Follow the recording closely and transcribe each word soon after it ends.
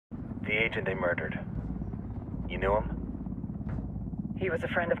agent they murdered. You knew him? He was a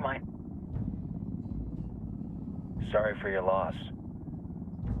friend of mine. Sorry for your loss.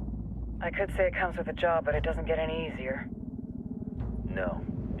 I could say it comes with a job, but it doesn't get any easier. No,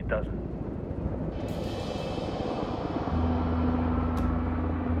 it doesn't.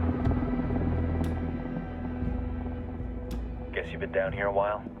 Guess you've been down here a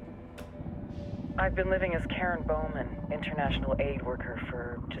while? I've been living as Karen Bowman, international aid worker,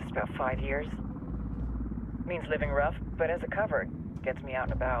 for just about 5 years. Means living rough, but as a cover, gets me out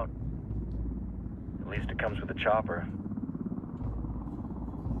and about. At least it comes with a chopper.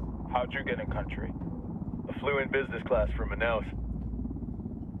 How'd you get in country? I flew in business class from Manaus.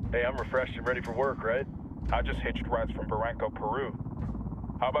 Hey, I'm refreshed and ready for work, right? I just hitched rides from Barranco, Peru.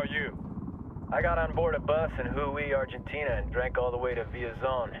 How about you? I got on board a bus in Jujuy, Argentina, and drank all the way to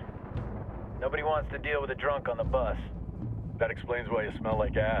Villazon. Nobody wants to deal with a drunk on the bus. That explains why you smell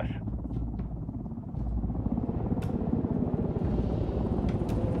like ass.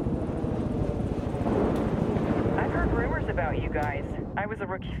 I've heard rumors about you guys. I was a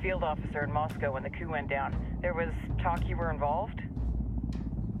rookie field officer in Moscow when the coup went down. There was talk you were involved?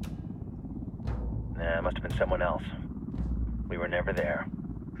 Nah, it must have been someone else. We were never there.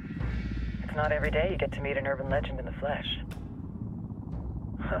 It's not every day you get to meet an urban legend in the flesh.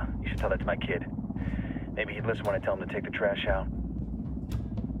 Huh, you should tell that to my kid. Maybe he'd listen when I tell him to take the trash out.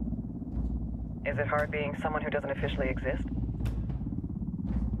 Is it hard being someone who doesn't officially exist?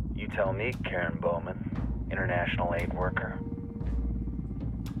 You tell me, Karen Bowman, international aid worker.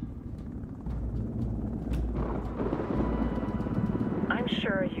 I'm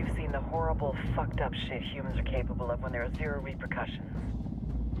sure you've seen the horrible, fucked up shit humans are capable of when there are zero repercussions.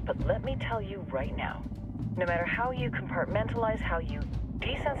 But let me tell you right now, no matter how you compartmentalize, how you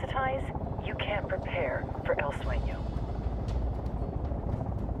desensitize, you can't prepare for El Sueño.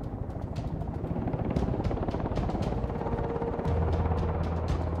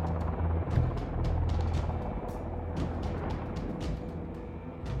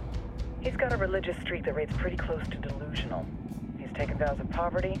 He's got a religious streak that rates pretty close to delusional. He's taken vows of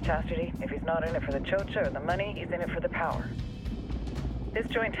poverty, chastity. If he's not in it for the chocha or the money, he's in it for the power. This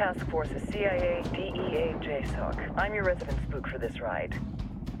joint task force is CIA, DEA, JSOC. I'm your resident spook for this ride.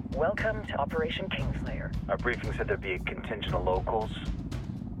 Welcome to Operation Kingslayer. Our briefing said there'd be a contingent of locals.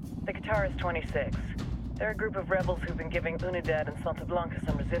 The Qatar is 26. They're a group of rebels who've been giving Unidad and Santa Blanca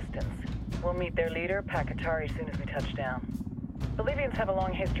some resistance. We'll meet their leader, Pakatari, as soon as we touch down. Bolivians have a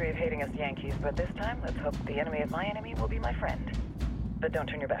long history of hating us Yankees, but this time, let's hope the enemy of my enemy will be my friend. But don't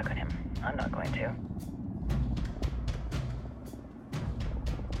turn your back on him. I'm not going to.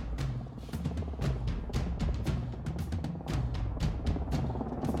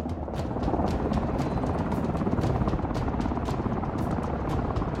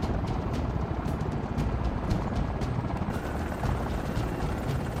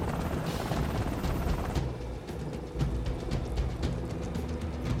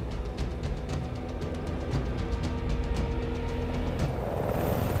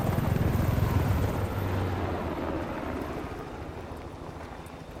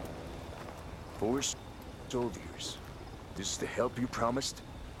 Soldiers. This is the help you promised?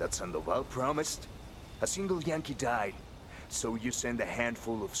 That Sandoval promised? A single Yankee died, so you send a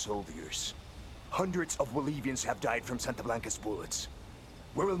handful of soldiers. Hundreds of Bolivians have died from Santa Blanca's bullets.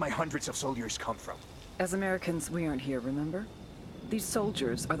 Where will my hundreds of soldiers come from? As Americans, we aren't here, remember? These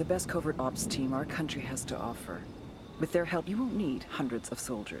soldiers are the best covert ops team our country has to offer. With their help, you won't need hundreds of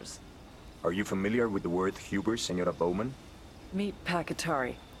soldiers. Are you familiar with the word Huber, Senora Bowman? Meet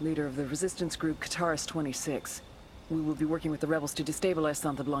Pakatari, leader of the resistance group Qatar's 26. We will be working with the rebels to destabilize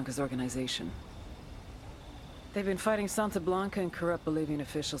Santa Blanca's organization. They've been fighting Santa Blanca and corrupt Bolivian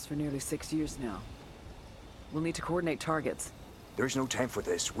officials for nearly 6 years now. We'll need to coordinate targets. There's no time for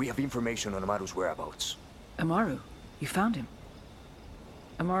this. We have information on Amaru's whereabouts. Amaru? You found him?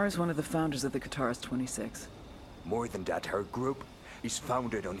 Amaru is one of the founders of the Qatar's 26. More than that, her group is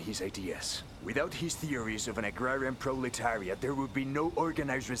founded on his ideas. Without his theories of an agrarian proletariat, there would be no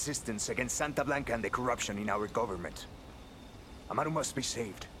organized resistance against Santa Blanca and the corruption in our government. Amaru must be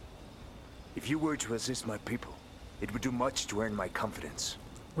saved. If you were to assist my people, it would do much to earn my confidence.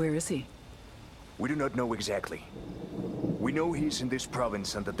 Where is he? We do not know exactly. We know he's in this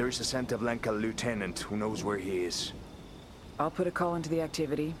province and that there's a Santa Blanca lieutenant who knows where he is. I'll put a call into the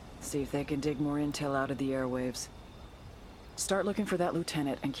activity, see if they can dig more intel out of the airwaves. Start looking for that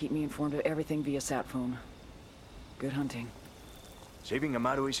lieutenant and keep me informed of everything via sat phone. Good hunting. Saving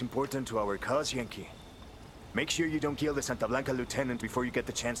Amaru is important to our cause, Yankee. Make sure you don't kill the Santa Blanca lieutenant before you get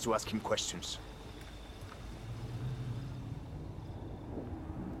the chance to ask him questions.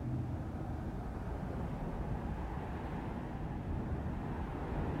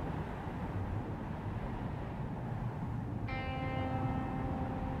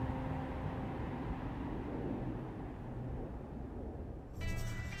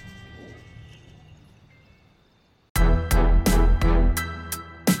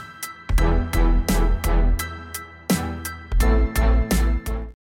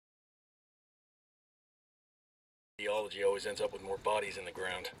 archaeology always ends up with more bodies in the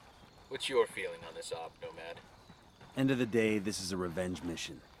ground. What's your feeling on this op, Nomad? End of the day, this is a revenge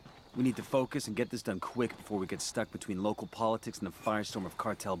mission. We need to focus and get this done quick before we get stuck between local politics and the firestorm of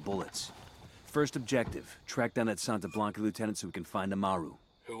cartel bullets. First objective, track down that Santa Blanca lieutenant so we can find Amaru.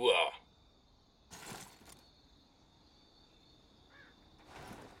 Hooah!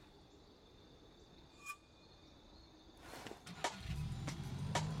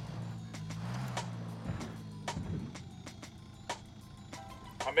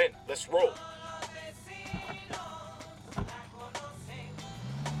 I'm in. Let's roll.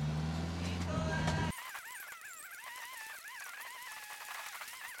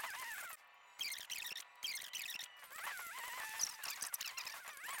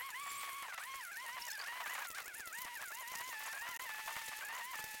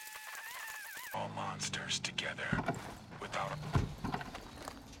 All monsters together, without a...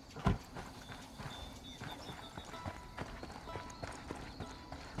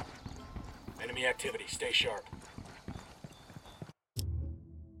 Enemy activity. Stay sharp.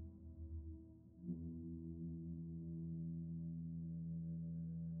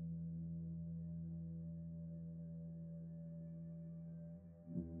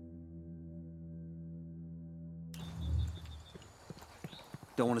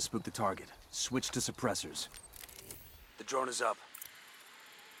 Don't want to spook the target. Switch to suppressors. The drone is up.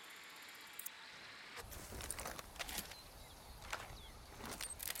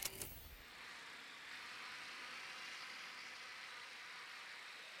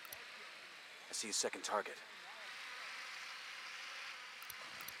 I see a second target.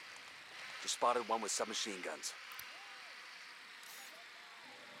 Just spotted one with submachine guns.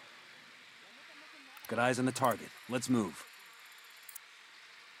 Got eyes on the target. Let's move.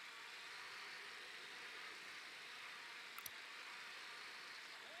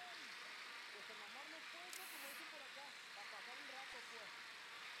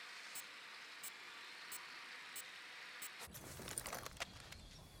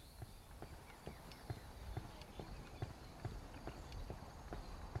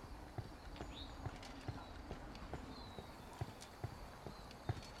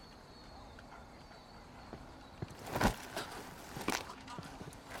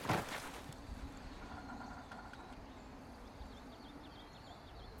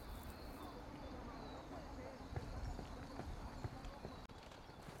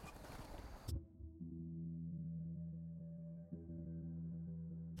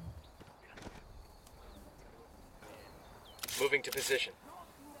 Moving to position.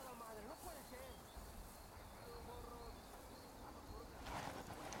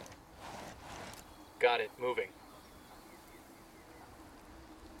 Got it. Moving.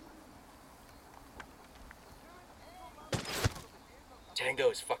 Tango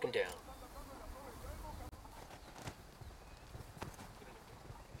is fucking down.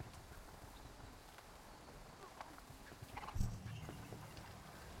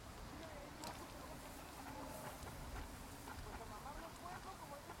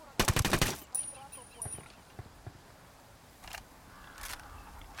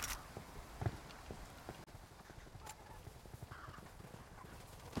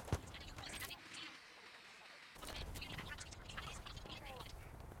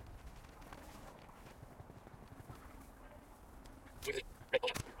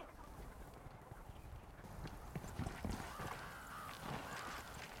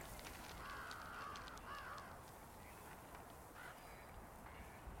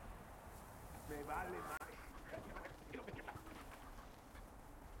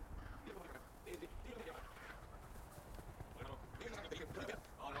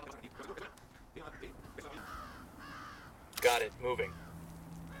 Got it. Moving.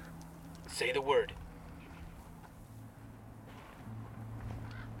 Say the word.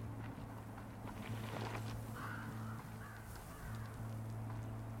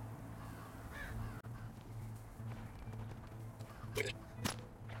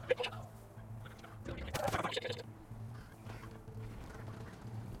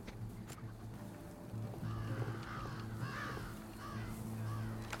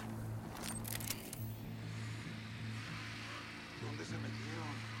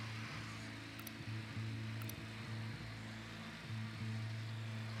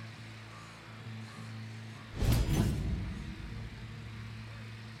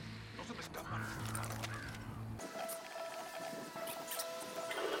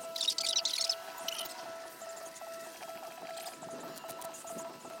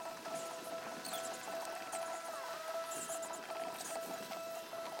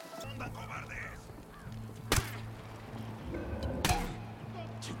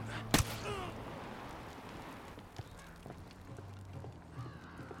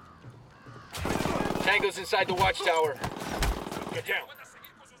 Tango's inside the watchtower. Get down.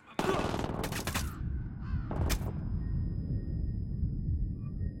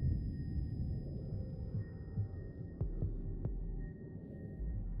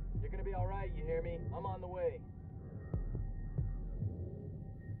 You're gonna be alright, you hear me? I'm on the way.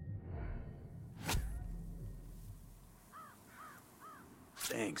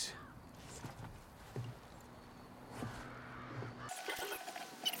 Thanks.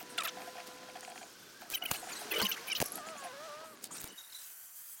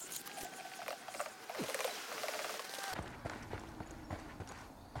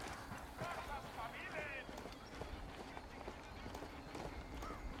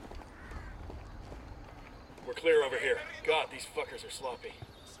 We're clear over here. God, these fuckers are sloppy.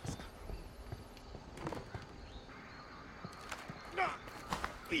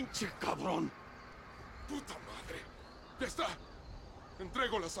 ¡Pinche cabrón! ¡Puta madre! ¡Ya está!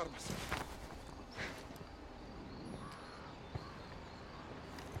 Entrego las armas.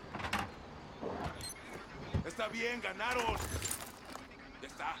 Está bien, ganaron. Ya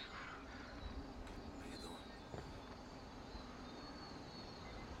está.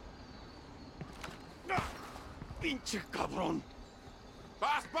 ¡Ah! ¡Pinche cabrón!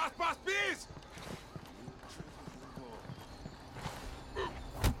 ¡Paz, paz, paz, peace!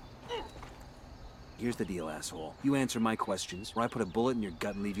 Here's the deal, asshole. You answer my questions, or I put a bullet in your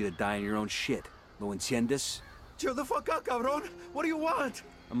gut and leave you to die in your own shit. ¿Lo entiendes? Chill the fuck out, cabrón. What do you want?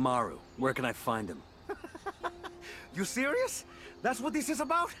 Amaru, where can I find him? You serious? That's what this is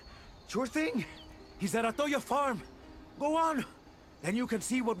about? Sure thing. He's at Atoya Farm. Go on. Then you can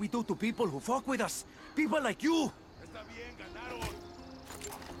see what we do to people who fuck with us. People like you. Está bien, ganaron.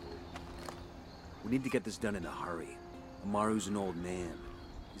 We need to get this done in a hurry. Amaru's an old man.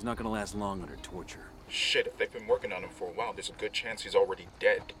 He's not gonna last long under torture. Shit, if they've been working on him for a while, there's a good chance he's already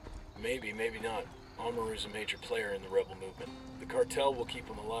dead. Maybe, maybe not. Amaru's a major player in the rebel movement. The cartel will keep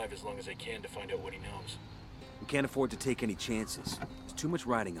him alive as long as they can to find out what he knows. We can't afford to take any chances. There's too much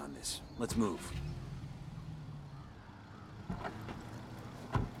riding on this. Let's move.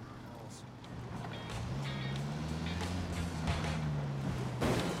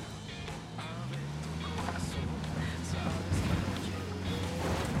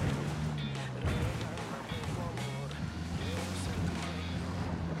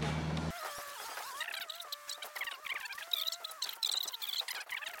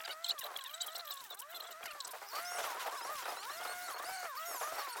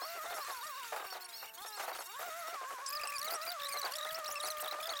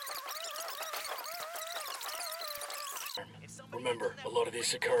 Remember, a lot of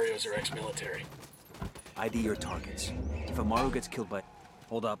these sicarios are ex-military. ID your targets. If Amaru gets killed by...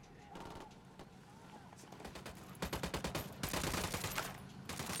 Hold up.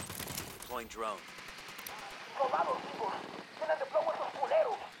 Deploying drone.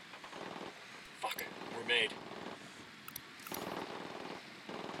 Fuck, we're made.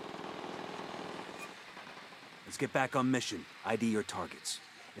 Let's get back on mission. ID your targets.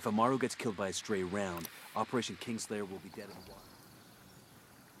 If Amaru gets killed by a stray round, Operation Kingslayer will be dead in the water.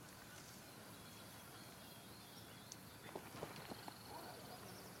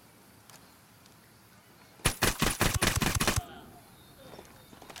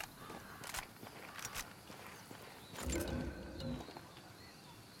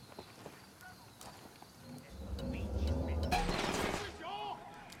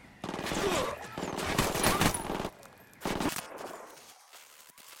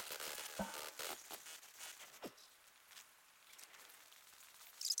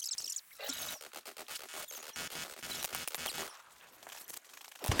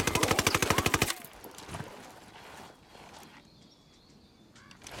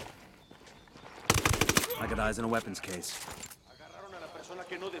 I got eyes on a weapons case.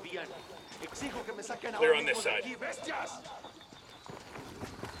 Clear on this side.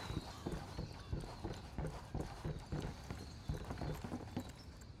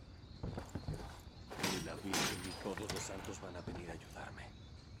 La Virgen y todos los santos van a venir a ayudarme.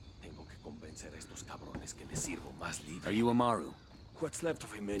 Tengo que convencer a estos cabrones que les sirvo más libre. Are you Amaru? What's left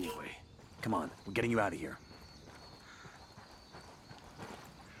of him anyway? Come on, we're getting you out of here.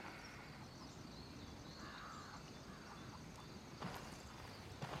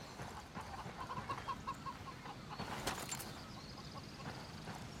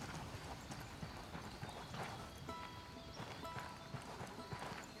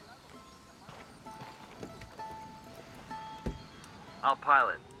 I'll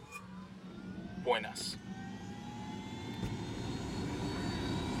pilot. Buenas.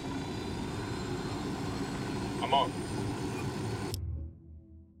 I'm on.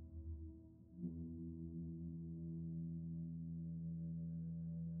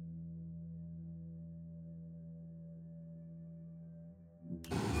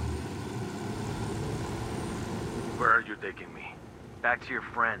 you taking me? Back to your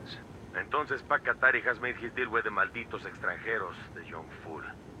friends. Entonces Pacatari has made his deal with the malditos extranjeros, the young fool.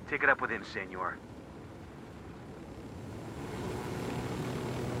 Take it up with him, senor.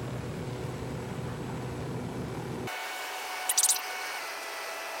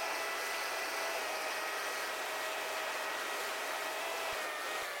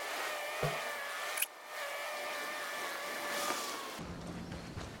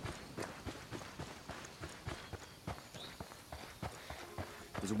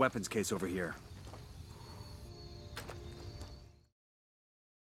 There's a weapons case over here.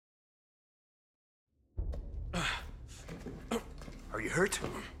 Are you hurt?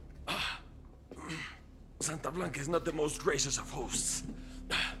 Santa Blanca is not the most gracious of hosts.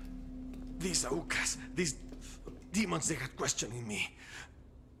 These Aucas, these demons they had questioning me.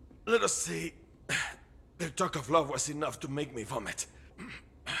 Let us say, their talk of love was enough to make me vomit.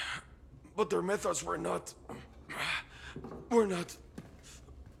 But their methods were not...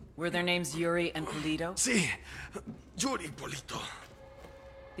 Were their names Yuri and Polito? Sí, Yuri Polito.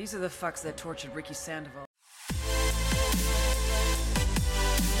 These are the fucks that tortured Ricky Sandoval.